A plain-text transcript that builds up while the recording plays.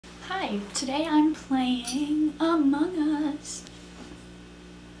Hi, today I'm playing Among Us.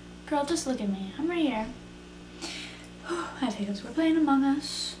 Girl, just look at me. I'm right here. I have hiccups. We're playing Among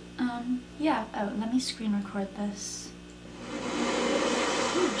Us. Yeah. Oh, let me screen record this.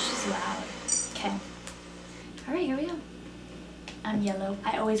 Ooh, she's loud. Okay. Alright, here we go. I'm yellow.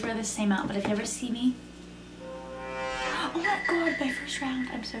 I always wear the same outfit. If you ever see me... Oh my god, my first round.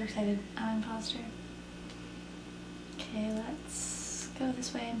 I'm so excited. I'm an imposter. Okay, let's go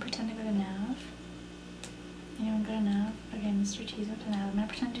this way and pretend to go to nav. Anyone go to nav? Okay, Mr. Cheese went to nav. I'm gonna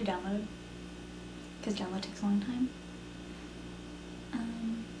pretend to download, because download takes a long time.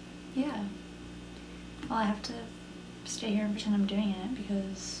 Yeah. Well, I have to stay here and pretend I'm doing it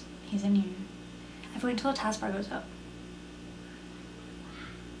because he's in here. I have to wait until the taskbar goes up.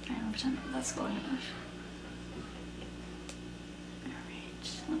 Alright, I'm gonna pretend that's long enough.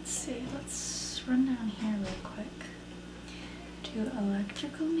 Alright, let's see. Let's run down here real quick. To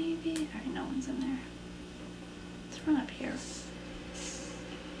electrical, maybe? Alright, no one's in there. Let's run up here.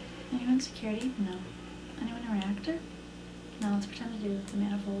 Anyone in security? No. Anyone in reactor? No, let's pretend to do the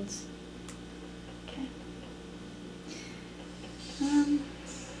manifolds. Okay.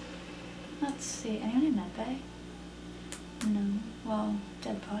 Let's see. Anyone in medbay? No. Well,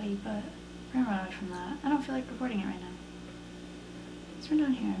 dead body, but we're gonna run away from that. I don't feel like recording it right now. Let's run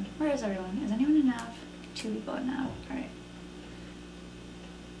down here. Where is everyone? Is anyone in nav? 2 people in nav. Alright.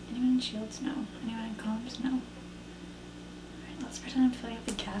 Anyone in shields? No. Anyone in comms? No. Alright, let's pretend I'm filling up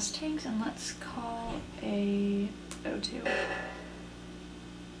the gas tanks and let's call a O2.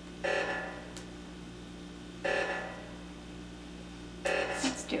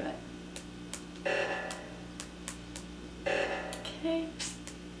 Let's do it. Okay.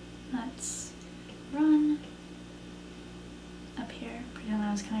 Let's run up here. Pretend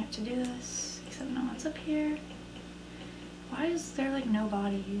I was coming up to do this, except no one's up here. Why is there like no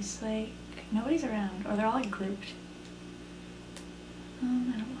bodies? Like, nobody's around. Or they're all like grouped. I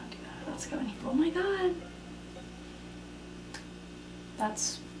don't want to do that. Let's go in here. Oh my god!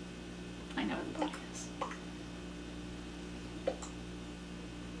 That's... I know where the body is.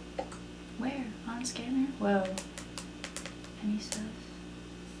 Where? On scanner? Whoa. Any stuff?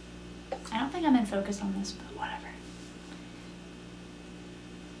 I don't think I'm in focus on this, but whatever.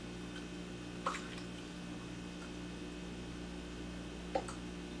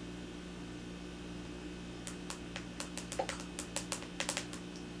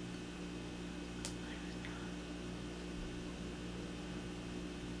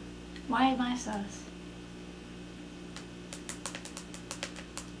 Why am I sus?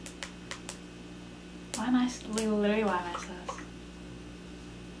 Why am I literally why am I sus?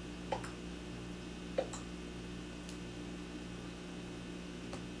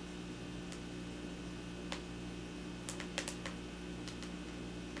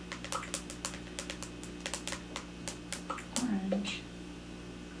 Orange.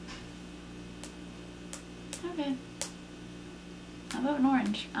 Okay. I'm voting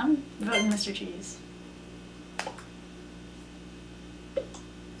orange. I'm voting Mr. Cheese.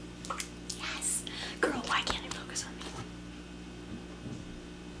 Yes! Girl, why can't it focus on me?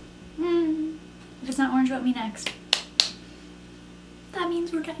 If it's not orange, vote me next. That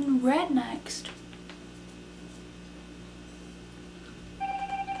means we're getting red next.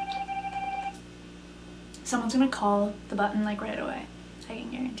 Someone's gonna call the button like right away. I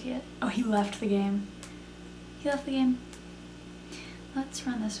can guarantee it. Oh, he left the game. He left the game. Let's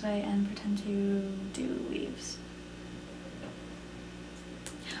run this way and pretend to do leaves.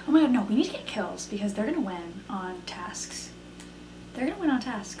 Oh my god, no, we need to get kills because they're gonna win on tasks. They're gonna win on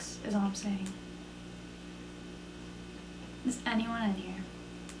tasks, is all I'm saying. Is anyone in here?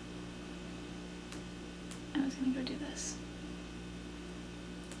 I was gonna go do this.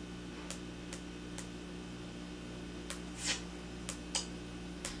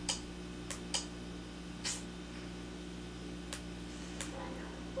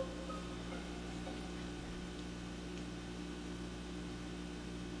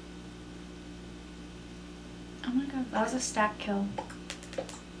 Oh my god, that was a stack kill.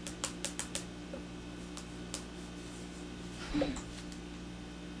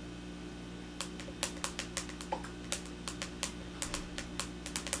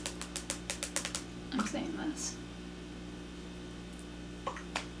 I'm saying this.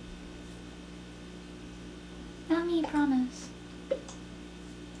 Not me, promise.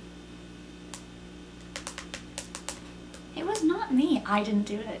 It was not me. I didn't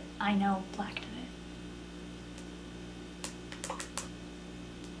do it. I know Black did it.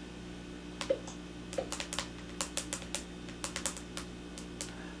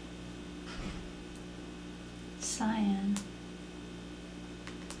 Cyan.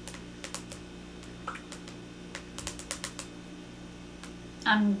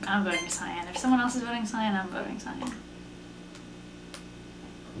 I'm voting cyan. If someone else is voting cyan, I'm voting cyan.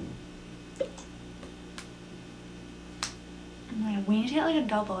 Oh my god, we need to get like a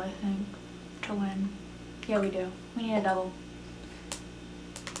double, I think, to win. Yeah, we do. We need a double.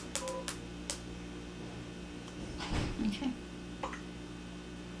 Okay.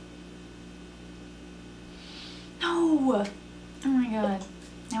 No! Oh my god.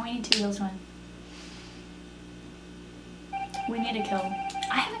 Now we need 2 kills to win. We need a kill.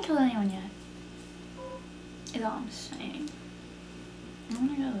 I haven't killed anyone yet. Is all I'm saying. I'm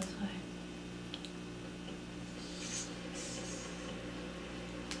gonna go this way.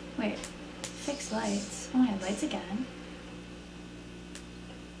 Wait. Fix lights. Oh my god, lights again?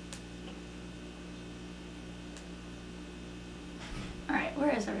 Alright,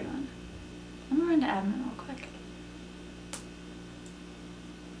 where is everyone? I'm gonna run to admin real quick.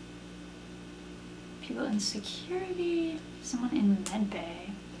 People in security. Someone in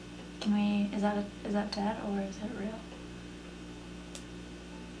medbay. Can we, is that dead or is it real?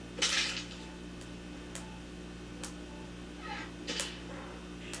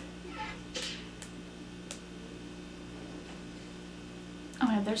 Oh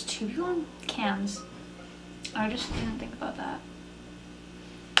my god, there's 2 people on cams. I just didn't think about that.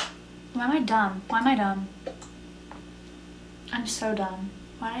 Why am I dumb? Why am I dumb? I'm so dumb.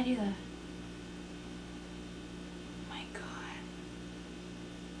 Why did I do that? Oh my god.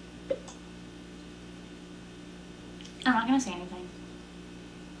 I'm not gonna say anything.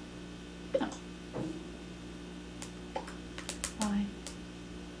 No. Why?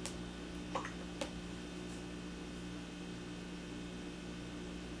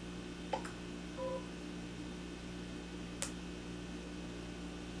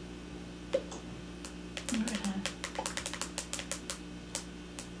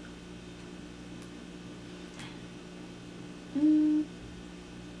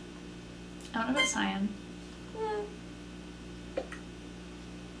 I don't know about cyan.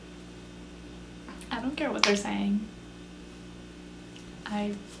 I don't care what they're saying.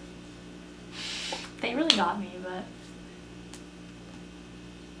 They really got me, but...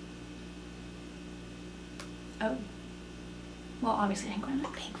 Oh. Well, obviously I think we're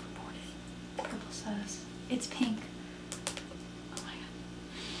not pink reported. Purple says. It's pink. Oh my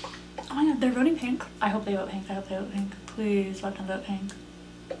god. Oh my god, they're voting pink. I hope they vote pink. I hope they vote pink. Please let them vote pink.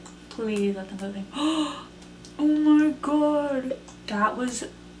 Please let them vote pink. Oh my god. That was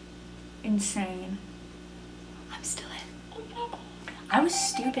insane. I'm still in. I was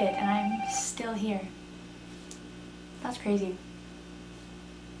stupid and I'm still here. That's crazy.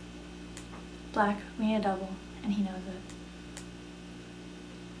 Black, we need a double. And he knows it.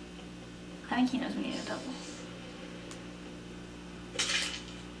 I think he knows we need a double.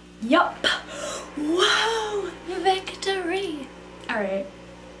 Yup! Whoa! Victory! Alright.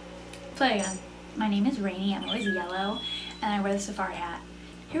 Play again. My name is Rainy, I'm always yellow, and I wear the safari hat.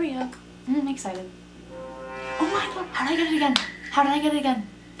 Here we go. I'm excited. Oh my god! How did I get it again? How did I get it again?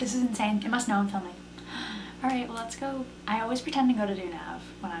 This is insane. It must know I'm filming. Alright, well let's go. I always pretend to go to do nav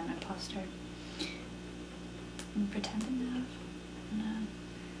when I'm an imposter. Pretend to nav. I'm gonna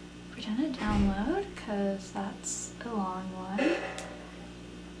pretend to download, because that's a long one.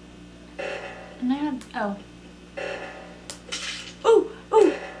 And I had, oh. Ooh!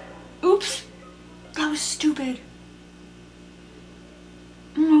 Ooh! Oops! That was stupid.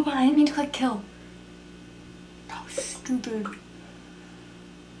 Oh my god, I didn't mean to click kill. That was stupid.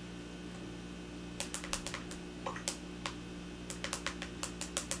 Oh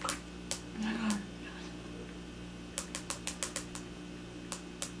my god.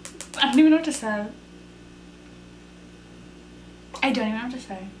 I don't even know what to say. I don't even know what to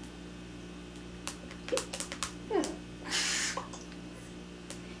say.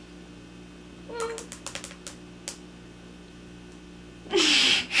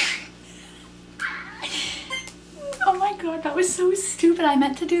 Oh my god, that was so stupid. I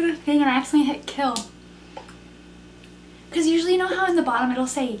meant to do the thing and I accidentally hit kill. Because usually you know how in the bottom it'll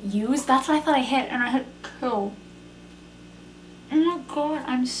say use? That's what I thought I hit and I hit kill. Oh my god,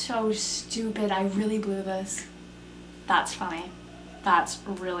 I'm so stupid. I really blew this. That's funny. That's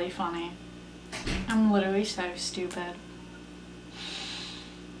really funny. I'm literally so stupid.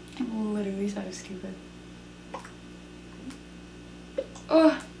 I'm literally so stupid.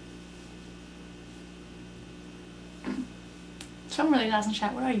 Ugh. Someone really does in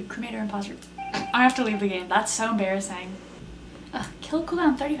chat. What are you? Cremator imposter? I have to leave the game. That's so embarrassing. Ugh, kill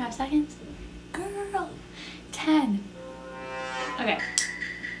cooldown 35 seconds? Girl. 10. Okay.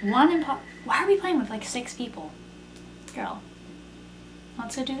 Why are we playing with like 6 people? Girl.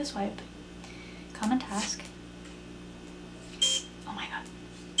 Let's go do the swipe. Common task. Oh my god.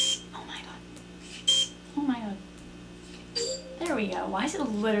 we go. Why is it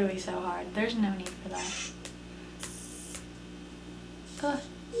literally so hard? There's no need for that. Ugh.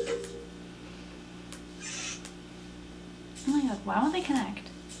 Oh my god, why won't they connect?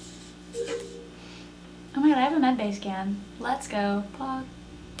 Oh my god, I have a medbay scan. Let's go. Plug.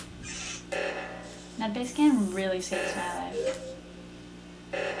 Medbay scan really saves my life.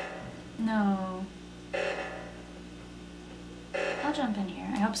 No. I'll jump in here.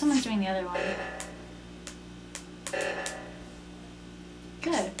 I hope someone's doing the other one.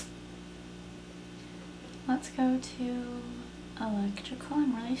 Good. Let's go to electrical.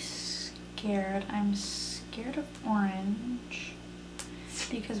 I'm really scared. I'm scared of orange.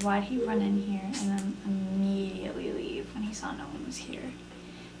 Because why'd he run in here and then immediately leave when he saw no one was here?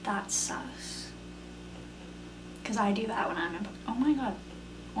 That's sus. Because I do that when I'm in... Oh my god.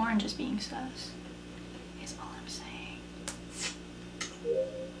 Orange is being sus. Is all I'm saying.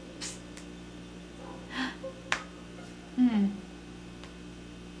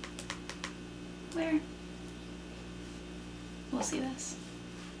 Where? We'll see this.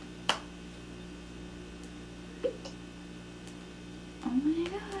 Oh my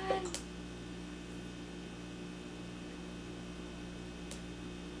god.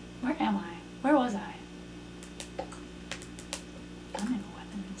 Where am I? Where was I? I'm in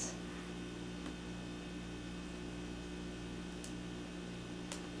weapons.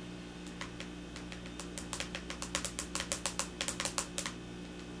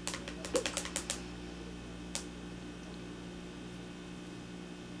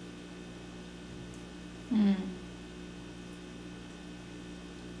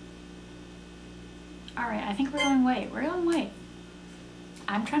 Alright, I think we're going white. We're going white.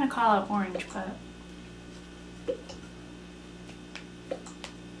 I'm trying to call out orange, but...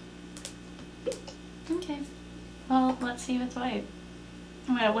 Okay. Well, let's see if it's white.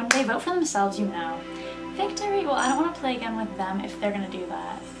 Oh my god, when they vote for themselves, you know. Victory! Well, I don't want to play again with them if they're gonna do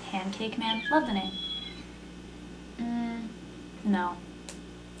that. Pancake Man? Love the name. No.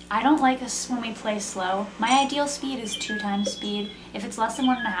 I don't like us when we play slow. My ideal speed is 2 times speed. If it's less than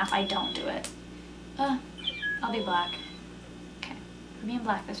 1.5, I don't do it. I'll be black. Okay, we're being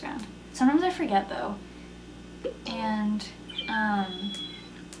black this round. Sometimes I forget though. And, oh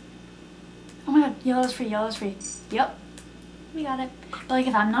my god, yellow's free, yellow's free. Yep, we got it. But like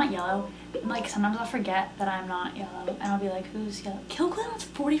if I'm not yellow, like sometimes I'll forget that I'm not yellow and I'll be like, who's yellow? Kill cooldown's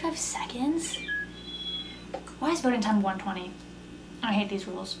 45 seconds? Why is voting time 120? I hate these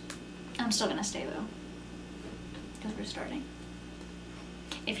rules. I'm still gonna stay though, because we're starting.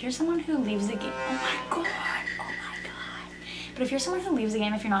 If you're someone who leaves the game, oh my god, oh my god. But if you're someone who leaves the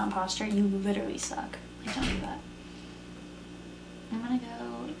game if you're not imposter, you literally suck. Like, don't do that. I'm gonna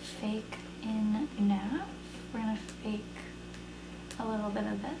go fake in nav. We're gonna fake a little bit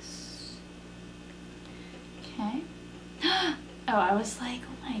of this. Okay. Oh, I was like,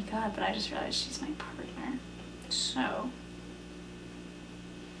 oh my god, but I just realized she's my partner. So,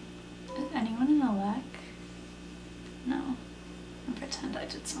 is anyone in the elec? No. I'll pretend I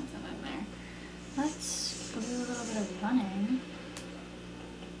did something in there. Let's do a little bit of running.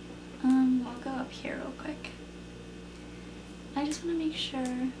 We'll go up here real quick. I just want to make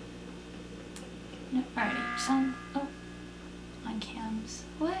sure. No, alrighty. Some. Oh, on cams.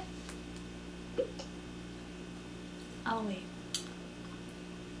 What? I'll wait.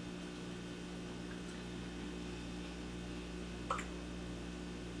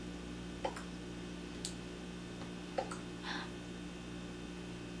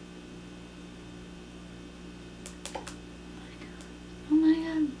 Oh my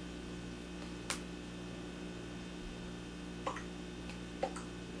god.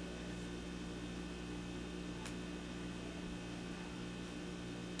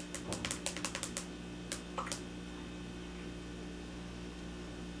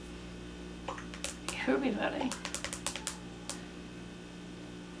 Who are we voting?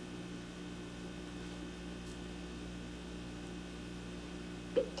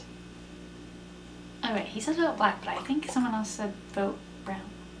 Oh wait, he said vote black, but I think someone else said vote brown.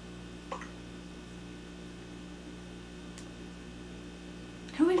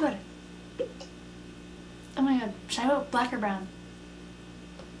 Who are we voting? Oh my god, should I vote black or brown?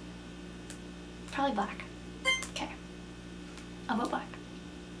 Probably black. Okay. I'll vote black.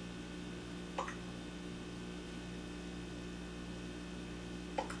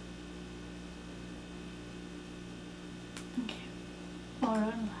 Okay. Well, we're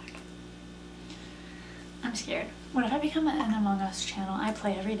voting black. I'm scared. What if I become an Among Us channel? I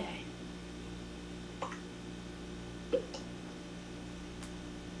play every day.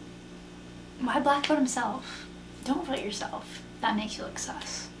 Why black vote himself? Don't vote yourself. That makes you look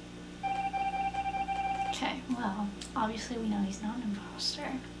sus. Okay. Okay, well, obviously we know he's not an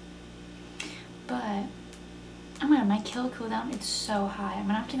imposter. But, oh my god, my kill cooldown, it's so high. I'm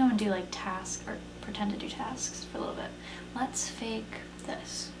gonna have to go and do like tasks, or pretend to do tasks for a little bit. Let's fake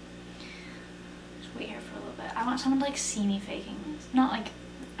this. Just wait here for a little bit. I want someone to like see me faking this. Not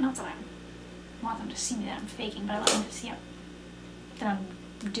that I want them to see me that I'm faking, but I want them to see that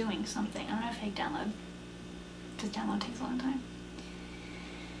I'm doing something. I'm gonna fake download, because download takes a long time.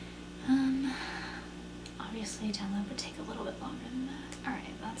 Obviously download would take a little bit longer than that.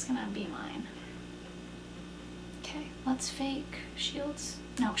 Alright, that's gonna be mine. Okay, let's fake shields.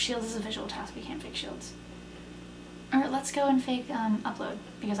 No, shields is a visual task, we can't fake shields. Or let's go and fake upload,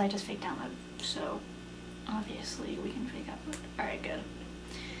 because I just faked download, so obviously we can fake upload. Alright, good.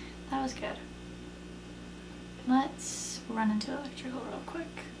 That was good. Let's run into electrical real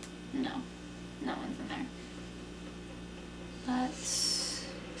quick. No, no one's in there.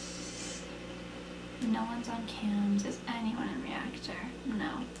 No one's on cams. Is anyone in reactor?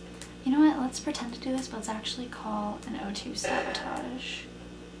 No. You know what? Let's pretend to do this, but let's actually call an O2 sabotage.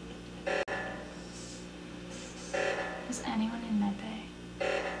 Is anyone in medbay?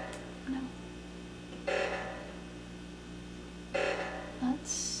 No.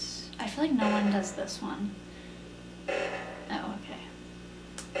 I feel like no one does this one. Oh, okay.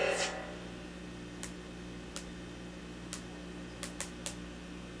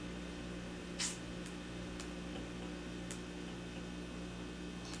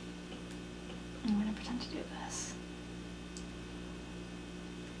 I'm gonna pretend to do this.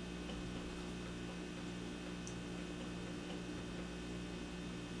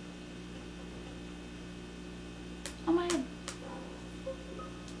 Oh my god.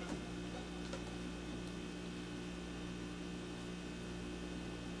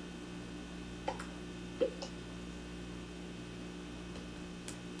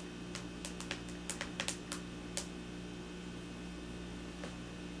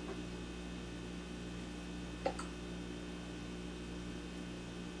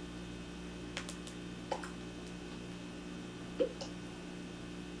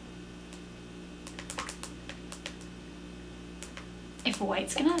 If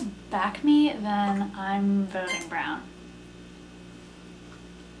white's gonna back me, then I'm voting brown.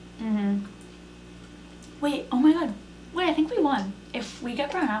 Wait, oh my god. Wait, I think we won. If we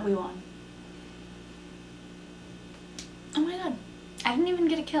get brown out, we won. Oh my god. I didn't even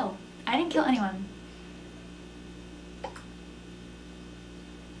get a kill. I didn't kill anyone.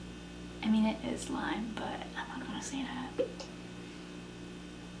 I mean, it is lime, but I'm not gonna say that.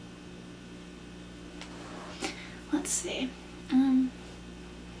 Let's see.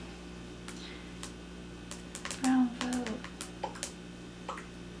 Brown vote.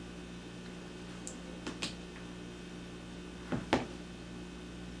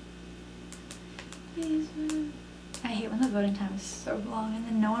 Please vote. I hate when the voting time is so long and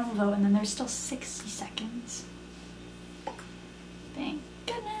then no one will vote and then there's still 60 seconds. Thank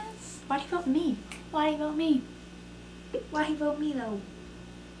goodness. Why'd he vote me? Why'd he vote me? Why'd he vote me though?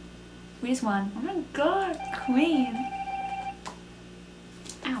 We just won. Oh my god, queen.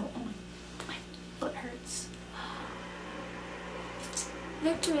 Ow, oh my foot hurts.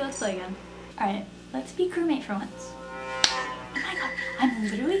 Victory, let's play again. Alright, let's be crewmate for once. Oh my god, I'm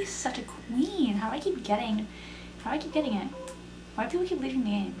literally such a queen. How do I keep getting it? Why do people keep leaving the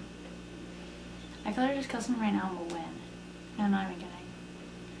game? I could just kill someone right now and we'll win. No, I'm not even kidding.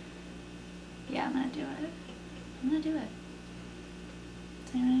 Yeah, I'm gonna do it. I'm gonna do it.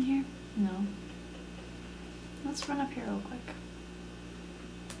 Is anyone in here? No. Let's run up here real quick.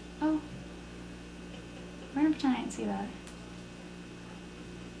 Oh. We're gonna pretend I didn't see that.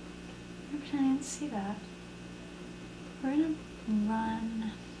 We're gonna pretend I didn't see that. We're gonna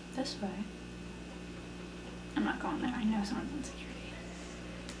run this way. I'm not going there. I know someone's in security.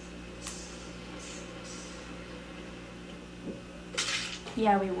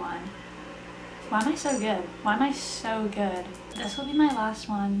 Yeah, we won. Why am I so good? Why am I so good? This will be my last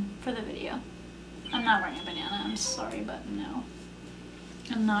one for the video. I'm not wearing a banana. I'm sorry, but no.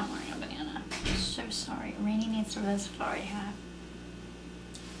 I'm not wearing a banana. I'm so sorry. Rainy needs to wear the safari hat.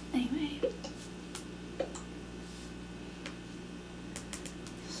 Anyway.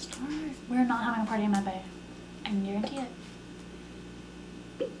 Start. We're not having a party in my bay. I can guarantee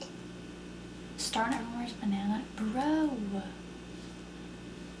it. Star and everyone wears banana. Bro.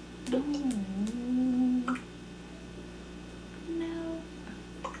 No. No.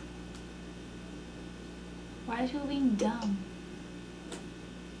 Why is people being dumb?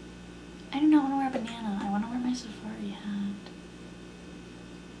 I do not want to wear a banana. I want to wear my safari hat.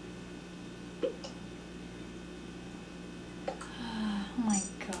 Oh my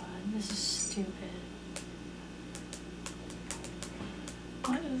god, this is stupid.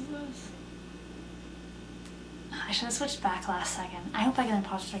 I should have switched back last second. I hope I get a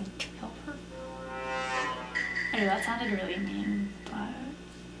pause so I can kill her. Okay, that sounded really mean, but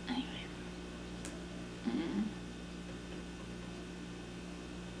anyway.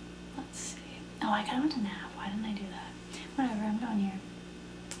 Let's see. Oh, I kinda went to nap. Why didn't I do that? Whatever, I'm going here.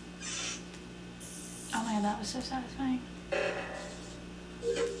 Oh my god, that was so satisfying.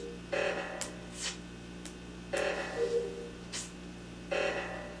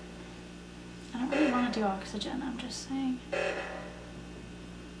 I don't really want to do oxygen, I'm just saying.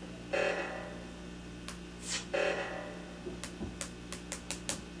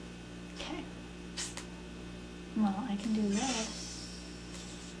 Okay. Well, I can do this.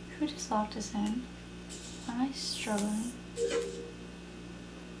 Who just locked us in? Why am I struggling?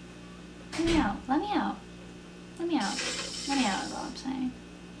 Let me out. Let me out. Let me out. Let me out is all I'm saying.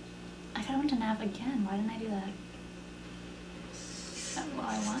 I kinda went to nap again. Why didn't I do that? Oh, well,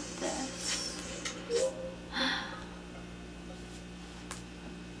 I want this.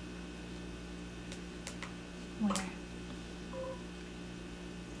 Where?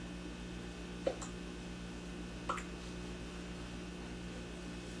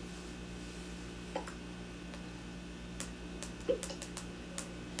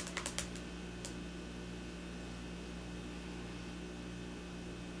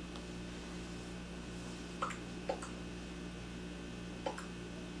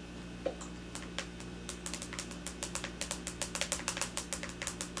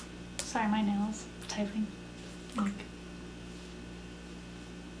 Sorry, my nails. Typing. Like.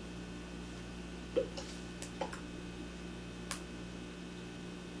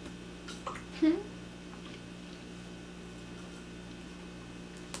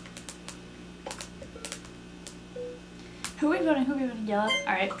 Who are we voting? Who are we voting? Yellow?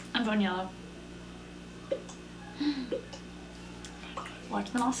 Alright, I'm voting yellow.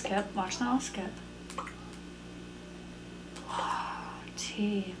 Watch them all skip. Watch them all skip.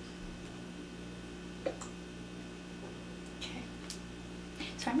 Tea. Okay.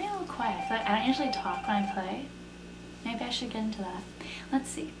 So I'm being a little quiet. I feel like I don't usually talk when I play. Maybe I should get into that. Let's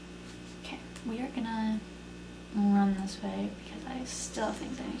see. Okay, we are gonna run this way because I still have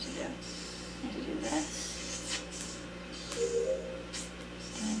things I need to do. I need to do this.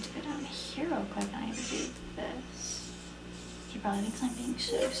 I need to go down here real quick and I need to do this. He probably thinks I'm being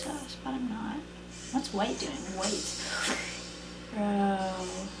so sus, but I'm not. What's White doing? White. Bro,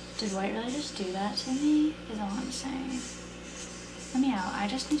 did White really just do that to me? Is all I'm saying. Let me out. I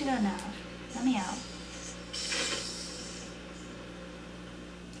just need to go to nav. Let me out.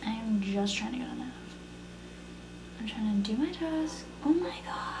 I am just trying to go to nav. I'm trying to do my task. Oh my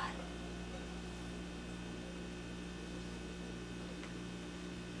god.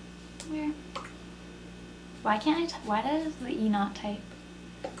 Where? Why can't I why does the E not type?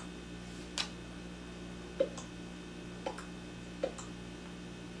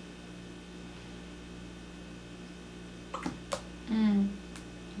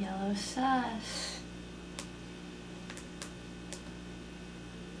 Yellow sus.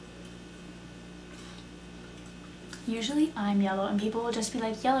 Usually I'm yellow and people will just be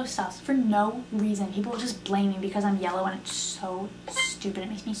like, yellow sus, for no reason. People will just blame me because I'm yellow and it's so stupid. It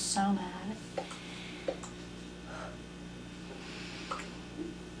makes me so mad.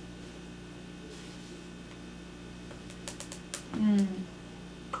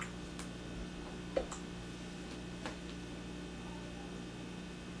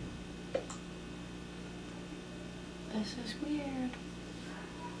 This is weird.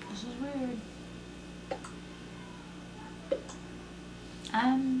 This is weird.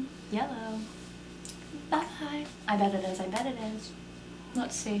 I'm yellow. Bye. I bet it is. I bet it is.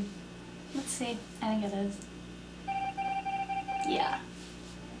 Let's see. Let's see. I think it is. Yeah.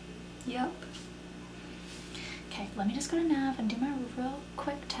 Yep. Okay, let me just go to nav and do my real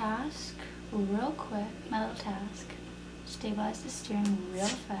quick task. Real quick. My little task. Stabilize the steering real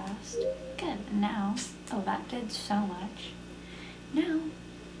fast. Good. Now, oh, that did so much. Now,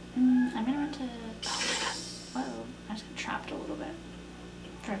 I'm gonna run to, oh my god, whoa, I just got trapped a little bit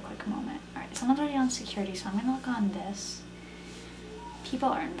for a quick moment. Alright, someone's already on security, so I'm gonna look on this. People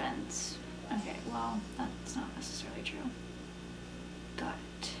are in vents. Okay, well, that's not necessarily true.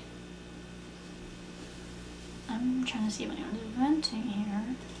 But, I'm trying to see if anyone's venting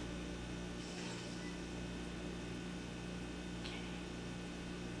here.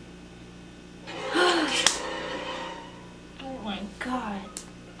 God.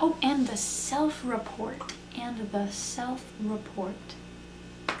 Oh, and the self-report. And the self-report.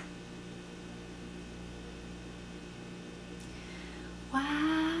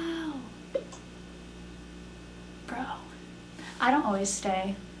 Wow. Bro. I don't always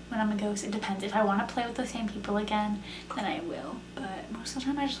stay. when I'm a ghost. It depends. If I want to play with the same people again, then I will. But most of the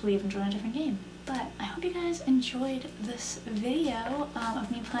time I just leave and join a different game. But I hope you guys enjoyed this video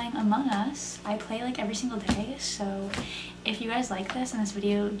of me playing Among Us. I play like every single day, so if you guys like this and this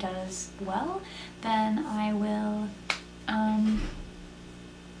video does well, then I will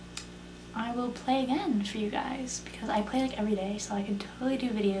play again for you guys, because I play like every day, so I can totally do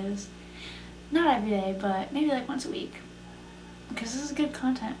videos. Not every day, but maybe like once a week, because this is good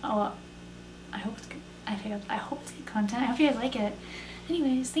content. Oh, I hope it's good. I hope it's good content. I hope you guys like it.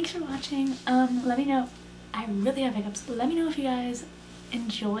 Anyways, thanks for watching. Let me know. I really have hiccups. Let me know if you guys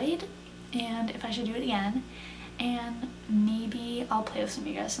enjoyed and if I should do it again. And maybe I'll play with some of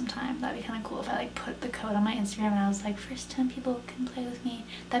you guys sometime. That'd be kind of cool if I like put the code on my Instagram and I was like, first 10 people can play with me.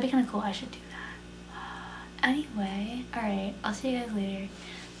 That'd be kind of cool. I should do that. Anyway, alright. I'll see you guys later.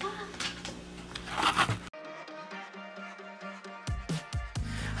 Bye.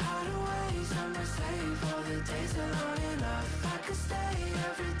 Days are long enough, I could stay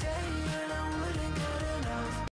every day.